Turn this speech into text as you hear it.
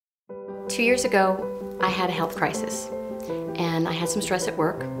2 years ago, I had a health crisis, and I had some stress at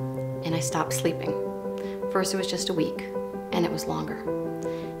work, and I stopped sleeping. First it was just a week, and it was longer.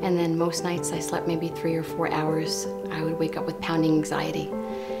 And then most nights I slept maybe 3 or 4 hours. I would wake up with pounding anxiety.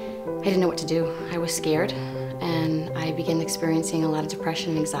 I didn't know what to do. I was scared, and I began experiencing a lot of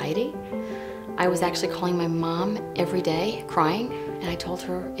depression and anxiety. I was actually calling my mom every day, crying, and I told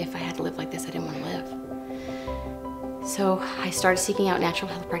her if I had to live like this, I didn't want to live. So I started seeking out natural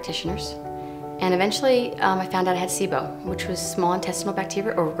health practitioners, and eventually I found out I had SIBO, which was small intestinal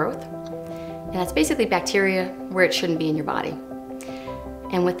bacterial overgrowth. And that's basically bacteria where it shouldn't be in your body.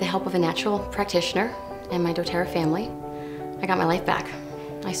 And with the help of a natural practitioner and my doTERRA family, I got my life back.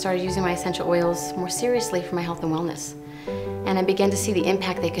 I started using my essential oils more seriously for my health and wellness. And I began to see the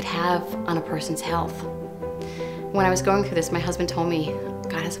impact they could have on a person's health. When I was going through this, my husband told me,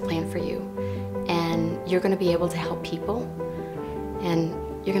 God has a plan for you, and you're going to be able to help people, and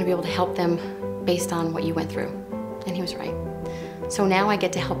you're going to be able to help them based on what you went through. And he was right. So now I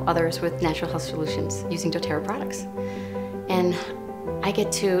get to help others with natural health solutions using doTERRA products. And I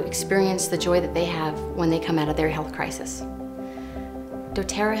get to experience the joy that they have when they come out of their health crisis.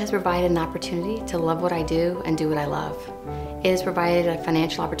 doTERRA has provided an opportunity to love what I do and do what I love. It has provided a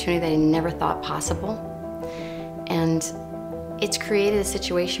financial opportunity that I never thought possible. And it's created a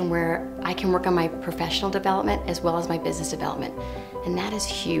situation where I can work on my professional development as well as my business development. And that is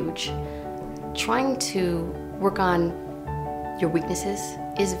huge. Trying to work on your weaknesses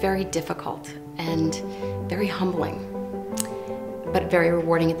is very difficult and very humbling, but very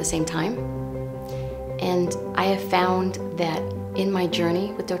rewarding at the same time. And I have found that in my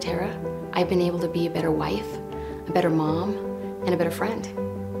journey with doTERRA, I've been able to be a better wife, a better mom, and a better friend.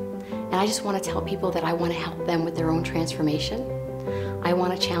 And I just want to tell people that I want to help them with their own transformation. I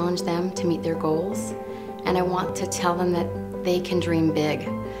want to challenge them to meet their goals, and I want to tell them that they can dream big,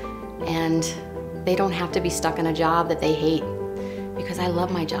 and they don't have to be stuck in a job that they hate, because I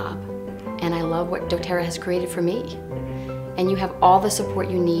love my job, and I love what doTERRA has created for me. And you have all the support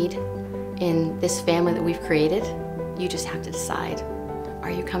you need in this family that we've created. You just have to decide,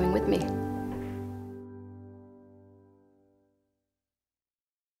 are you coming with me?